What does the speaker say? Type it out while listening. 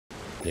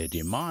Their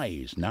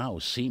demise now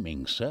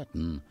seeming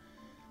certain,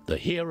 the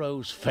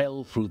heroes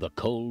fell through the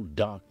cold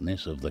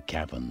darkness of the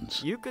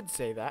caverns. You could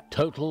say that.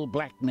 Total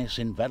blackness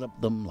enveloped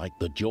them like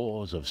the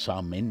jaws of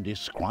some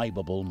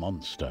indescribable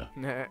monster.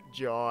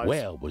 Jaws.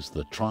 Where was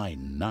the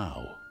Trine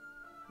now?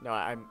 No,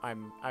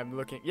 I'm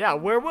looking. Yeah,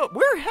 where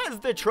has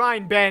the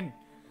Trine been?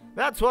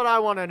 That's what I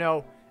want to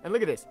know. And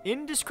look at this.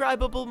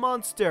 Indescribable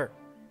monster.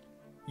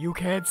 You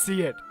can't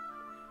see it.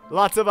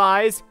 Lots of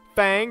eyes,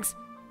 fangs.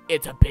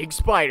 It's a big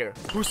spider.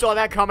 Who saw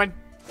that coming?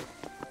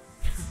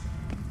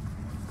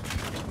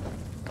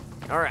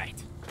 All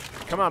right.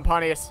 Come on,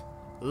 Pontius.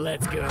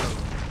 Let's go.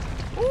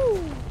 Woo.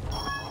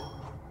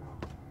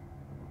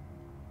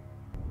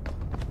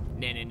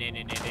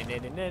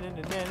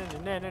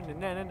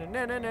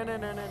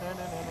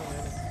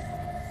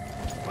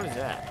 What is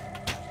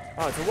that?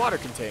 Oh, it's a water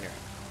container.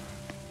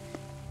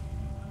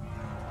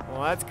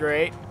 Well, that's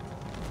great.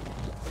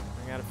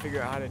 I gotta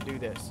figure out how to do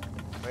this.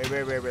 Wait.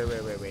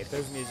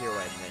 There's an easier way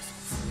than this.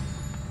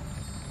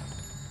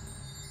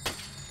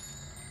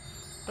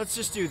 Let's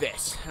just do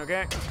this,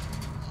 okay?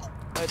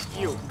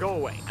 You, go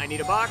away. I need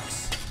a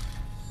box.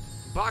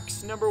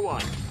 Box number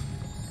 1.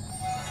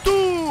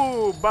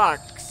 2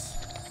 box.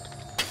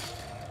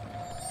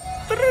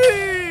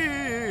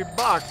 3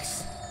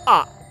 box.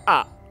 I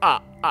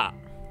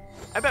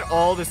bet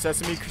all the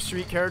Sesame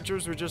Street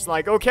characters were just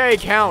like, okay,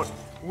 Count,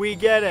 we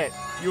get it.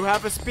 You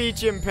have a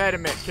speech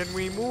impediment. Can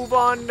we move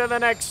on to the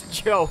next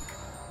joke?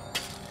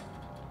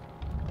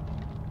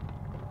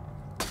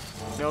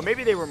 No,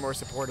 maybe they were more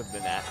supportive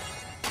than that.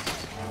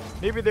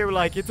 Maybe they were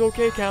like, it's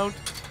okay, Count.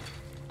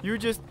 You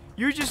just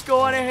go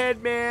on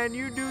ahead, man.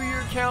 You do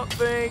your count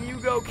thing. You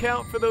go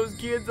count for those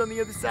kids on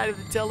the other side of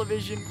the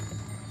television.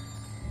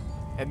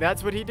 And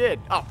that's what he did.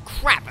 Oh,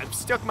 crap. I've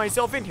stuck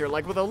myself in here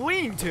like with a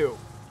lean-to.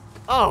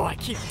 Oh, I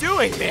keep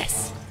doing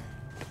this.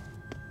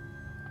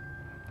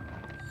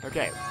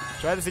 Okay,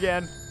 try this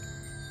again.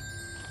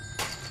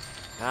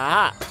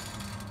 Aha.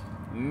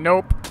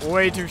 Nope,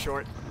 way too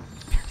short.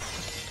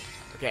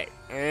 Okay,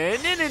 I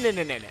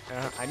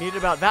need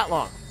about that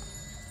long.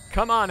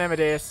 Come on,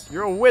 Amadeus,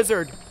 you're a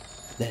wizard.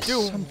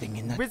 There's something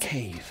in that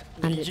cave.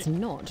 And it's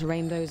not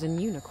rainbows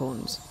and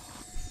unicorns.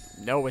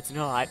 No, it's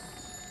not.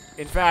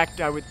 In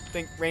fact, I would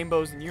think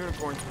rainbows and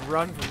unicorns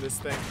run from this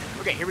thing.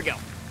 Okay, here we go.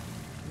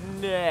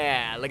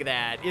 Nah, look at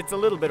that. It's a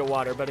little bit of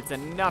water, but it's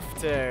enough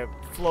to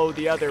flow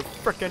the other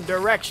frickin'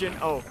 direction.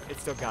 Oh, it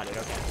still got it.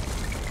 Okay.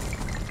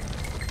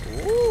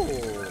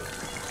 Ooh.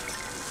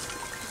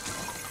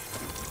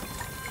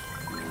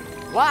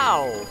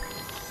 Wow.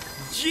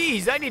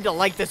 Jeez, I need to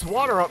light this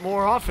water up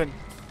more often.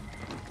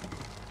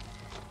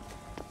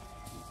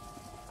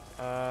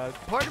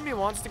 Part of me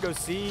wants to go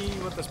see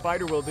what the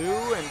spider will do,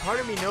 and part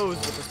of me knows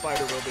what the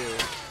spider will do.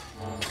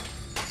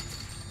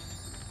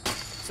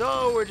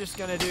 So we're just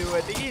gonna do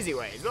it the easy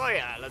way. Oh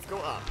yeah, let's go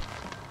up.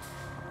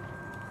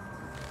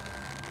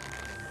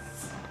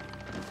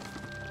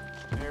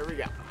 There we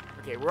go.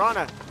 Okay, we're on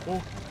a...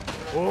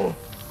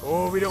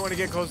 Oh, we don't want to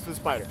get close to the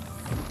spider.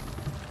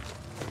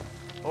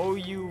 Oh,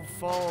 you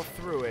fall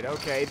through it.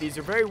 Okay, these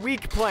are very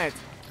weak plants.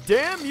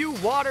 Damn you,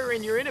 water,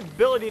 and your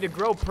inability to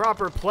grow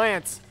proper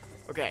plants.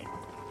 Okay.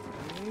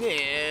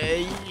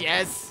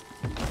 Yes.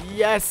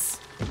 Yes.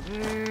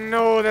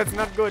 No, that's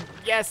not good.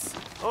 Yes.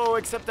 Oh,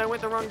 except I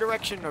went the wrong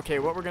direction. Okay,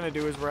 what we're going to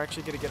do is we're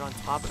actually going to get on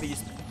top of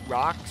these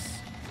rocks.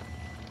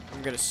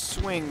 I'm going to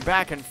swing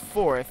back and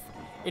forth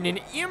in an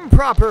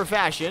improper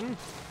fashion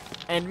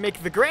and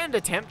make the grand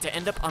attempt to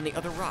end up on the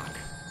other rock.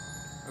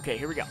 Okay,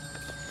 here we go.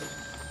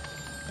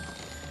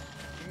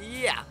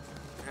 Yeah.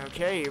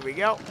 Okay, here we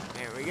go.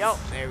 There we go.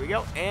 There we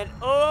go. And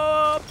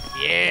up.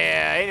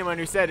 Yeah. Anyone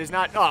who said is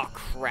not... Oh,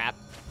 crap.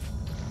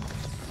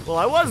 Well,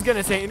 I was going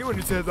to say anyone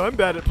who says I'm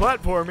bad at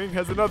platforming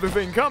has another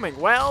thing coming.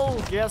 Well,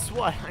 guess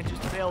what? I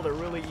just failed a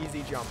really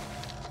easy jump.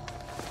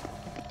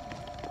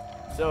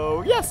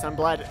 So, yes, I'm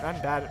bad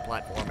at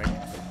platforming.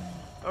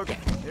 Okay,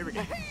 here we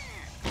go.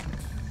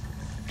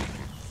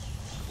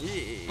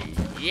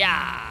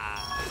 Yeah.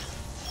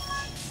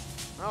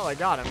 Well, I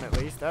got him at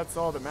least. That's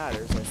all that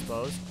matters, I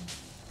suppose.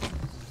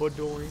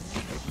 Badoing.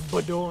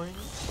 Badoing.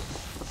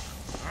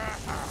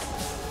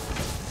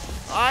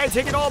 I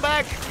take it all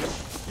back.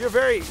 You're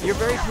very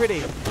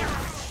pretty.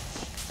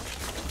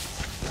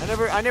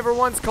 I never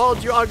once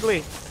called you ugly.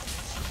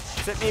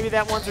 Except maybe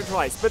that once or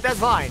twice, but that's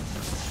fine.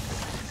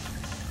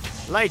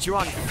 Light you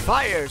on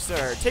fire,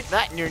 sir. Take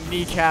that in your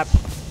kneecap.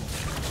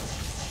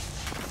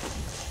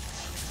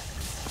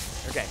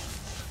 Okay.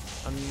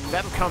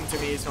 That'll come to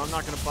me, so I'm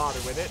not going to bother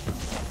with it.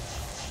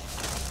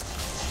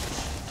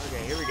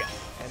 Okay, here we go.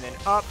 And then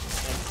up,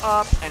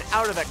 and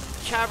out of the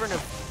cavern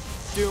of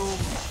doom.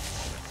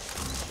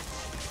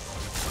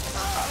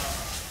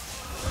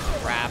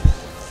 Crap.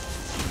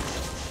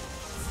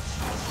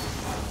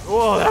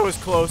 Oh, that was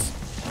close.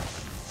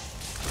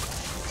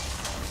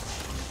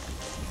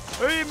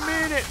 A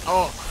minute.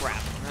 Oh,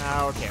 crap.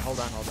 Okay, hold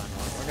on.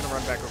 We're going to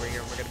run back over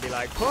here, and we're going to be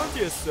like,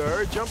 Pontius,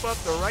 sir, jump up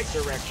the right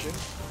direction.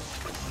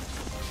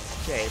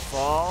 Okay,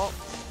 fall.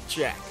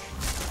 Check.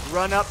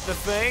 Run up the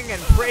thing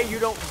and pray you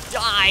don't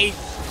die.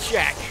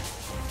 check.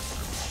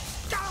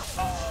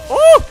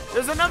 Oh!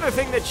 There's another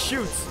thing that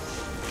shoots.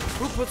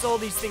 Who puts all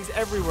these things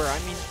everywhere? I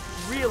mean,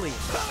 really?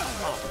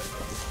 Oh.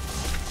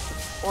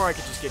 Or I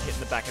could just get hit in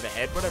the back of the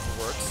head. Whatever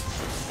works.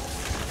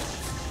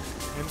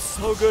 I'm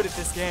so good at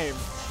this game.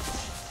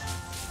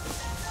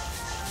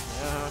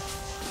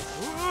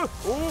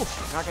 Ooh,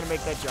 not gonna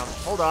make that jump.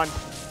 Hold on.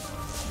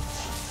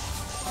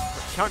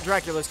 Count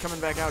Dracula's coming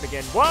back out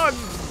again. 1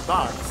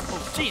 box.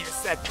 Oh,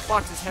 Jesus, that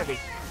box is heavy.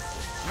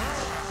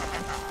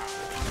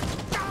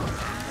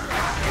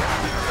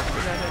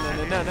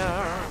 No.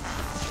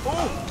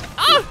 Oh!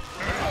 Ah!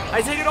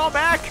 I take it all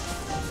back.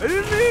 I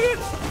didn't mean it.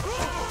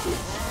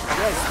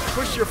 Yes,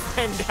 push your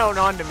friend down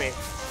onto me.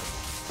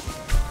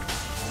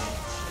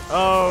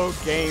 Oh,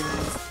 games.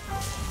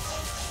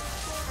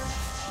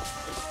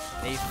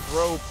 They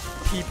throw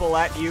people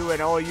at you,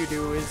 and all you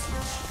do is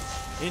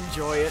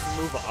enjoy it and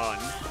move on.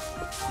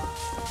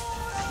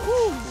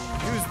 Ooh,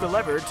 use the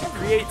lever to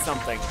create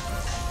something.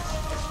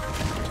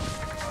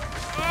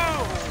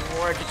 Oh,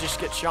 or I could just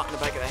get shot in the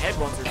back of the head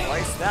once or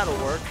twice. That'll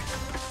work.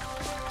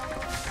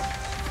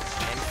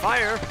 And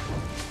fire.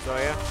 So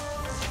yeah.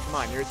 Come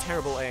on, you're a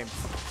terrible aim.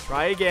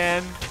 Try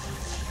again.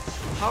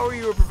 How are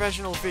you a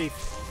professional thief?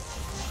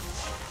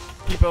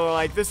 People are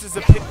like, this is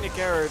a picnic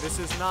error. This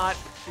is not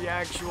the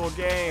actual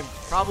game.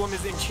 Problem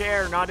is in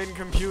chair, not in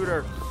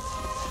computer.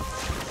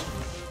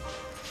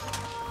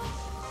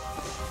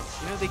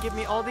 You know, they give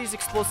me all these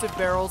explosive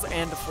barrels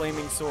and a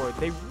flaming sword.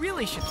 They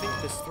really should think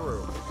this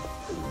through.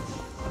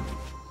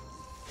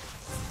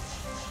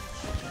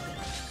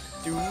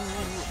 Do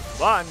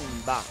 1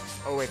 box.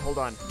 Oh wait, hold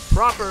on.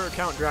 Proper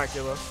Count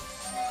Dracula.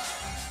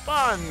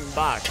 1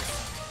 box.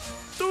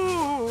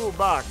 2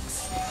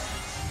 box.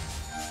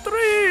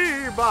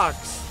 3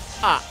 bucks.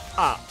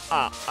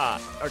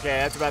 Okay,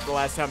 that's about the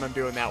last time I'm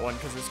doing that one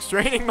because it's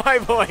straining my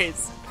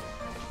voice.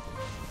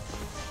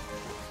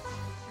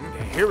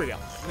 Okay, here we go.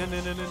 No.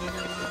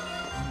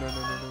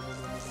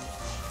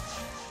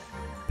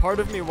 Part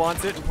of me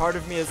wants it, and part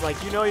of me is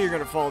like, you know you're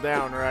gonna fall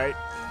down, right?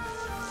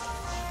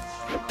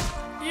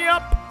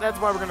 Yep. That's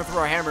why we're gonna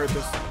throw a hammer at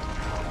this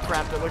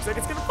crap that looks like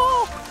it's gonna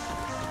fall.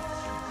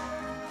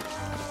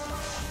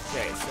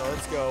 Okay, so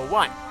let's go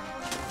 1.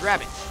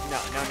 Grab it. No.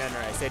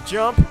 I said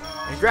jump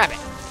and grab it.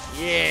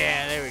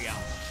 Yeah, there we go.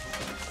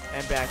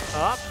 And back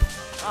up.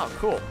 Oh,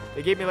 cool.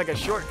 They gave me like a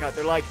shortcut.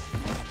 They're like,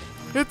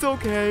 it's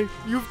okay.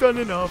 You've done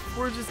enough.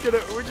 We're just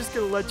gonna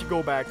let you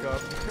go back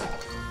up.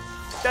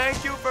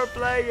 Thank you for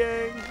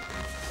playing.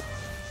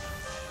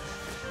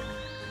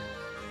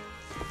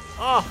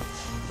 Oh,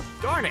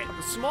 darn it.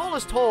 The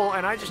smallest hole,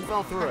 and I just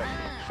fell through it.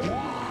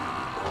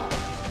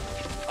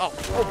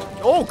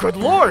 Oh, good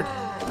lord.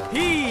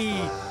 He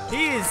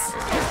is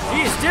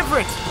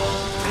different,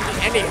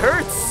 and he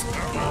hurts,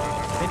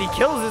 and he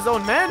kills his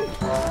own men.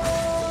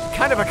 What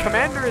kind of a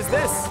commander is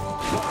this?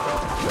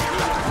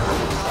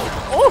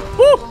 Oh,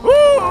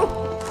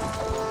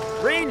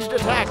 ranged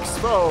attacks,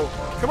 foe.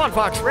 Come on,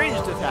 Fox,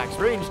 ranged attacks.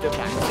 Yes,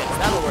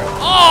 that'll work.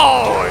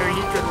 Oh,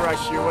 he could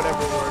rush you,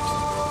 whatever works.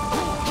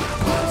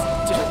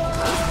 Just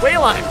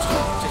wail on him.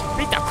 Just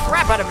beat the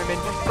crap out of him and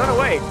run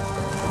away.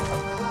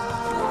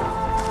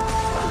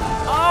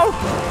 Oh,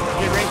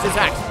 he ranged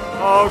attacks.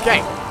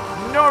 Okay,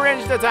 no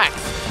ranged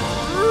attacks.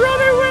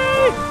 Run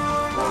away!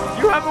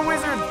 You have a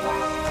wizard.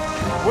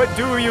 What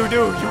do? You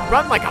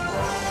run like a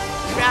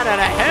bat out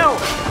of hell.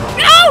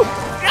 No!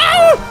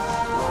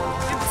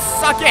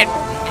 Suck it.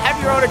 Have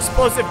your own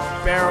explosive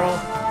barrel.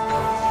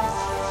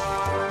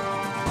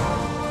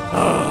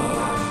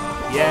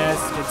 Yes,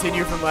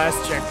 continue from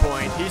last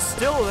checkpoint. He's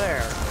still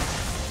there.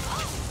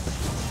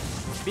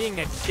 Being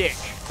a dick.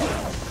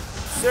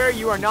 Sir,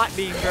 you are not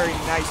being very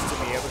nice to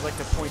me. I would like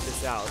to point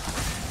this out.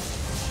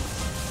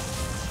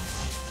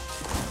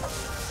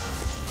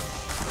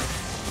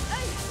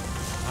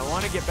 I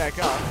want to get back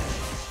up,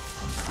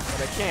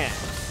 but I can't,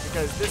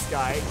 because this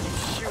guy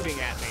keeps shooting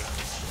at me.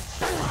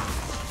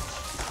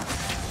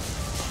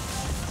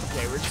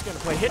 Okay, we're just going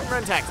to play hit and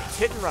run tactics.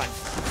 Hit and run.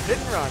 Hit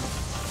and run.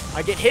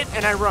 I get hit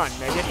and I run.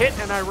 I get hit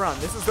and I run.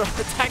 This is the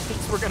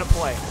tactics we're going to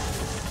play.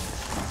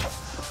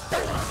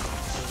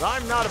 Because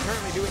I'm not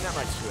apparently doing that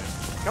much to it.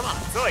 Come on,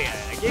 Zoya.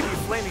 I gave you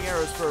flaming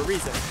arrows for a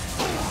reason.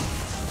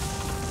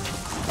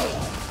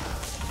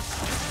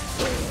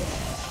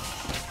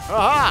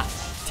 Aha!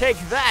 Take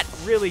that,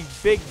 really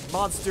big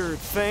monster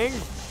thing.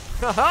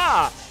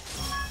 Haha!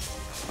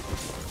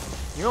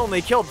 You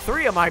only killed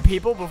 3 of my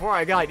people before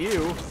I got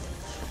you.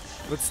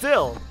 But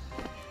still.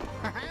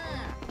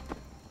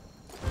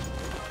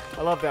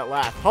 I love that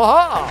laugh.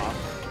 Ha-ha!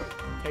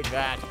 Take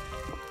that.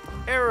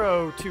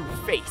 Arrow to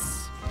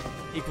face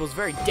equals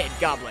very dead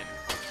goblin.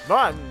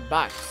 1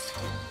 box.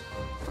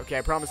 Okay,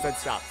 I promised I'd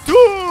stop.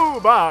 2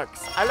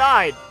 box. I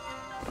lied.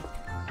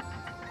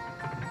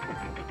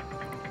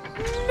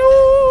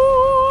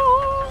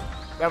 No.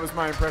 That was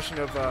my impression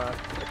of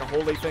like a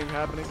holy thing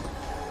happening.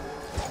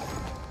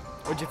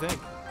 What'd you think?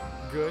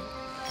 Good.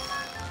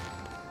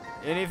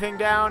 Anything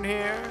down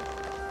here?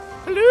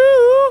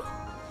 Hello?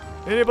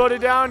 Anybody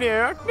down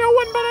here? No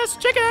one but us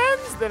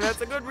chickens! Then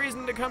that's a good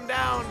reason to come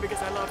down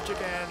because I love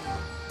chicken.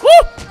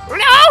 Woo!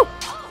 No!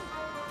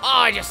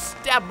 Oh, I just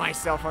stabbed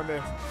myself on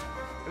this.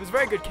 It was a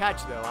very good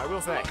catch, though, I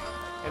will say.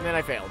 And then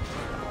I failed.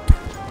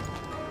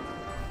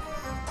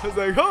 I was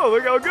like, oh,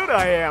 look how good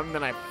I am. And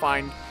then I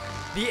find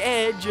the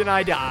edge and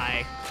I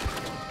die.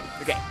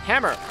 Okay,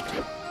 hammer.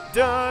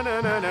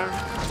 Dun-dun-dun-dun,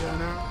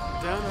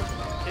 dun-dun-dun-dun.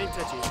 Can't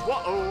touch it.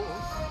 Whoa.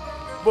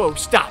 Whoa,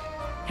 stop.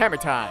 Hammer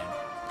time.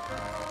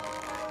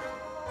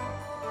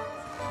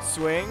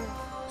 Swing.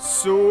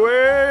 Swing.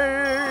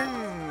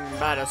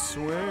 Bada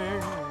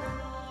swing.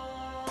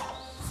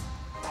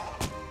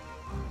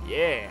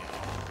 Yeah.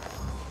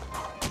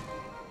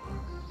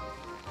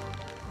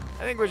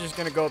 I think we're just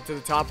gonna go up to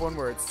the top one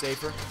where it's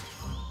safer.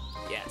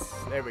 Yes,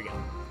 there we go.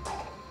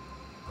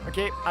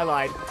 Okay, I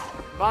lied.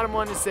 Bottom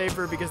one is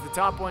safer because the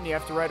top one you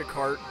have to ride a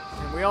cart.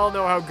 And we all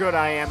know how good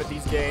I am at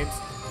these games.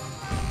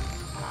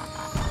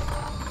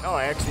 Oh,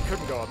 I actually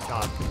couldn't go up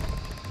top.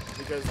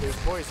 Because there's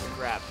poison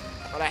crap.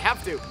 But I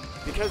have to.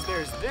 Because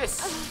there's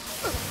this.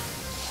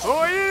 Oh,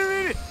 I didn't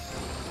mean it.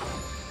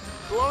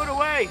 Blow it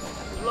away.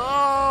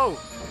 Blow.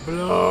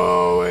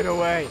 Blow it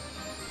away.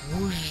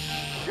 Whoosh.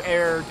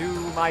 Air, do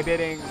my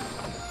bidding.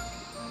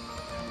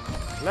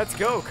 Let's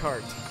go,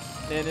 cart.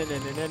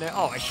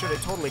 Oh, I should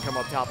have totally come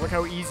up top. Look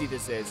how easy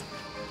this is.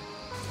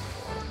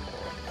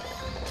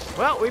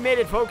 Well, we made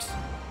it, folks.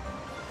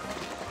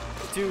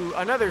 To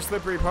another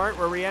slippery part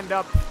where we end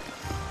up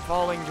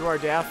falling to our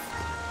death.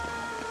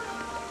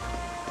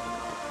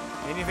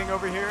 Anything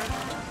over here?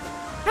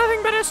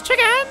 Nothing but us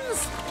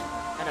chickens!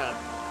 And a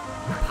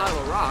pile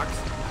of rocks.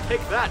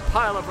 Take that,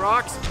 pile of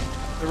rocks.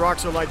 The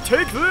rocks are like,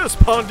 take this,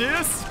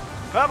 Pontius!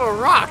 Have a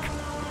rock!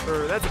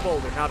 Or, that's a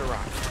boulder, not a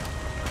rock.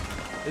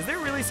 Is there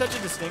really such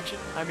a distinction?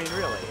 I mean,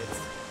 really,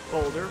 it's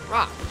boulder,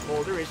 rock.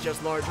 Boulder is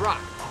just large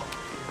rock.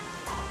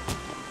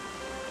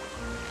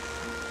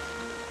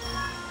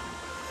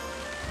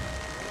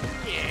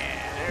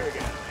 Yeah, there we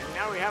go. And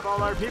now we have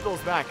all our peoples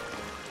back.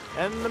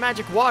 And the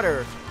magic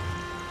water.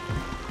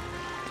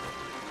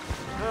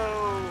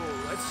 Oh,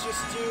 let's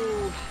just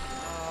do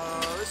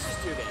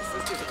this.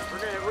 Let's do this.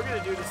 We're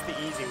gonna do this the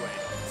easy way.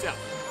 So,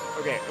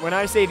 okay, when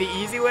I say the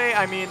easy way,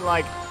 I mean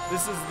like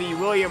this is the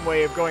William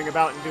way of going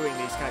about and doing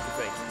these kinds of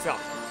things. So,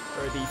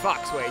 or the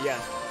Fox way, yes.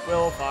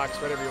 Will, Fox,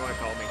 whatever you want to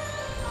call me.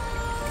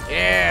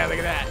 Yeah, look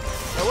at that.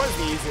 That was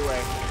the easy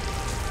way.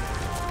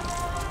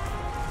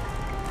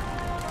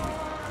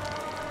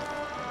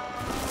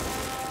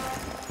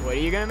 What are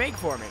you gonna make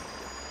for me?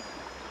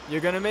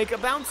 You're gonna make a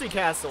bouncy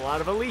castle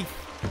out of a leaf.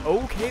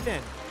 Okay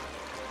then.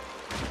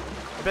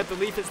 I bet the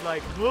leaf is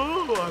like,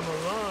 oh, I'm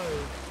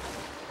alive.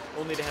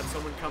 Only to have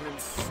someone come and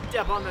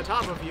step on the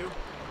top of you.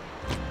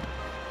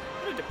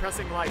 What a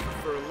depressing life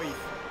for a leaf.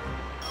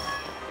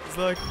 It's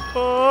like,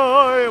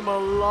 I am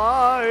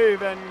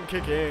alive and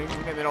kicking.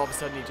 And then all of a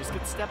sudden he just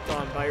gets stepped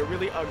on by a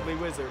really ugly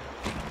wizard.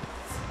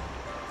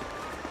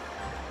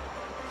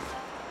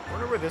 I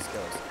wonder where this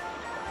goes.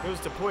 It goes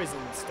to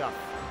poison stuff.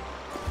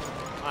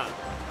 Wow.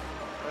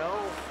 Well,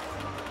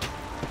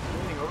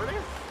 anything over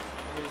there?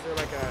 Is there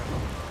like a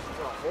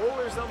hole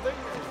or something?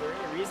 Is there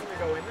any reason to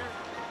go in there?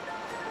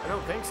 I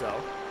don't think so.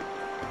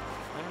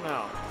 I don't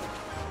know.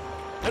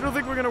 I don't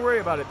think we're going to worry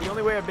about it. The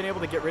only way I've been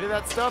able to get rid of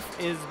that stuff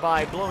is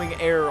by blowing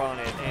air on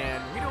it,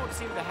 and we don't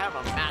seem to have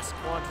a mass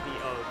quantity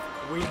of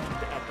wind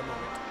at the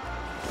moment.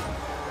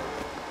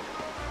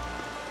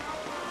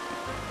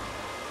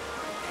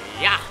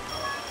 Yeah!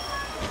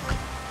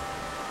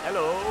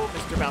 Hello,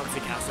 Mr.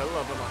 Bouncy Castle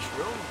of a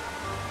Mushroom.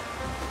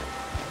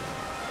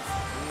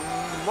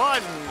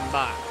 1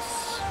 box.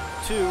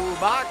 2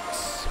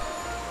 box.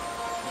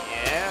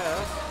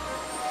 Yes.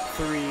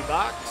 3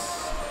 box.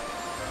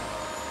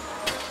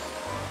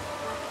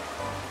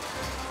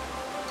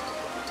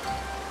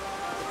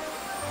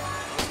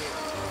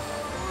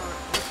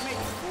 Let's make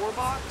 4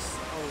 box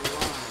a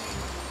line.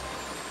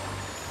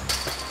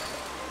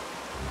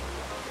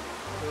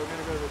 So we're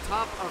gonna go to the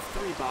top of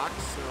 3 box.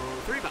 So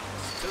 3 box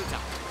to the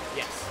top.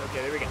 Yes.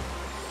 Okay, there we go.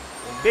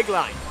 And big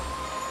line.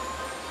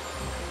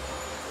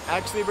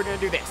 Actually, we're gonna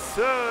do this.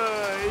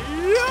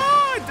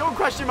 Yeah! Don't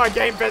question my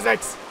game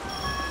physics.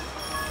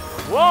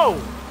 Whoa!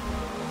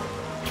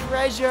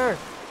 Treasure!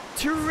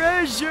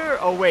 Treasure!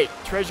 Oh wait,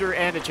 treasure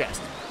and a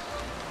chest.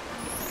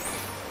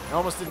 I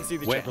almost didn't see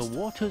the chest. Where the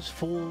waters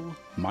fall,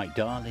 my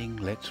darling,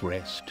 let's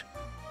rest.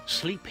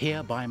 Sleep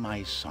here by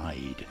my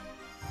side.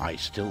 I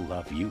still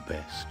love you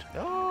best.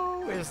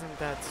 Oh, isn't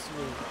that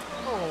sweet?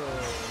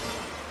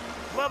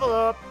 Oh. Level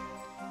up.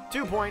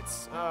 2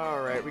 points.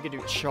 Alright, we can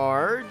do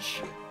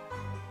charge.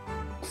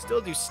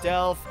 Still do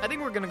stealth. I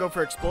think we're going to go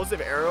for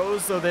explosive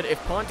arrows so that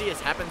if Pontius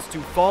happens to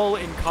fall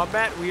in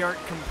combat, we aren't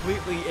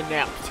completely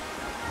inept.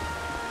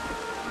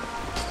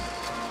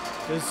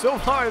 Because so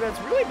far, that's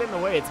really been the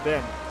way it's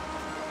been.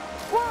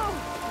 Whoa!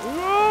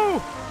 Whoa!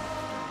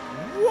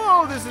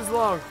 Whoa, this is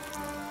long.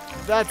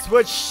 That's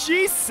what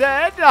she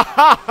said!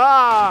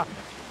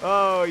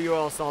 Oh, you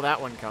all saw that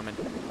one coming.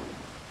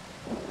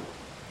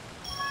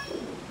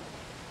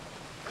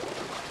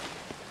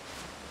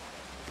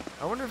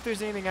 I wonder if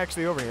there's anything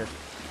actually over here.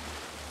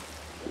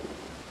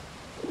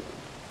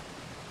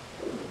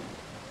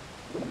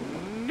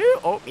 No.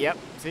 Oh, yep.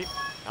 See?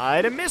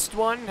 I'd have missed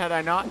one had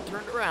I not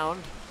turned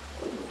around.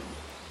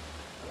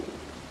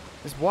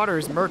 This water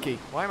is murky.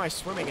 Why am I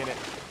swimming in it?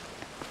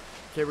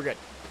 Okay, we're good.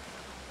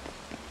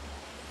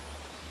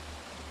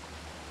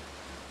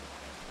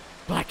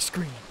 Black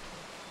screen.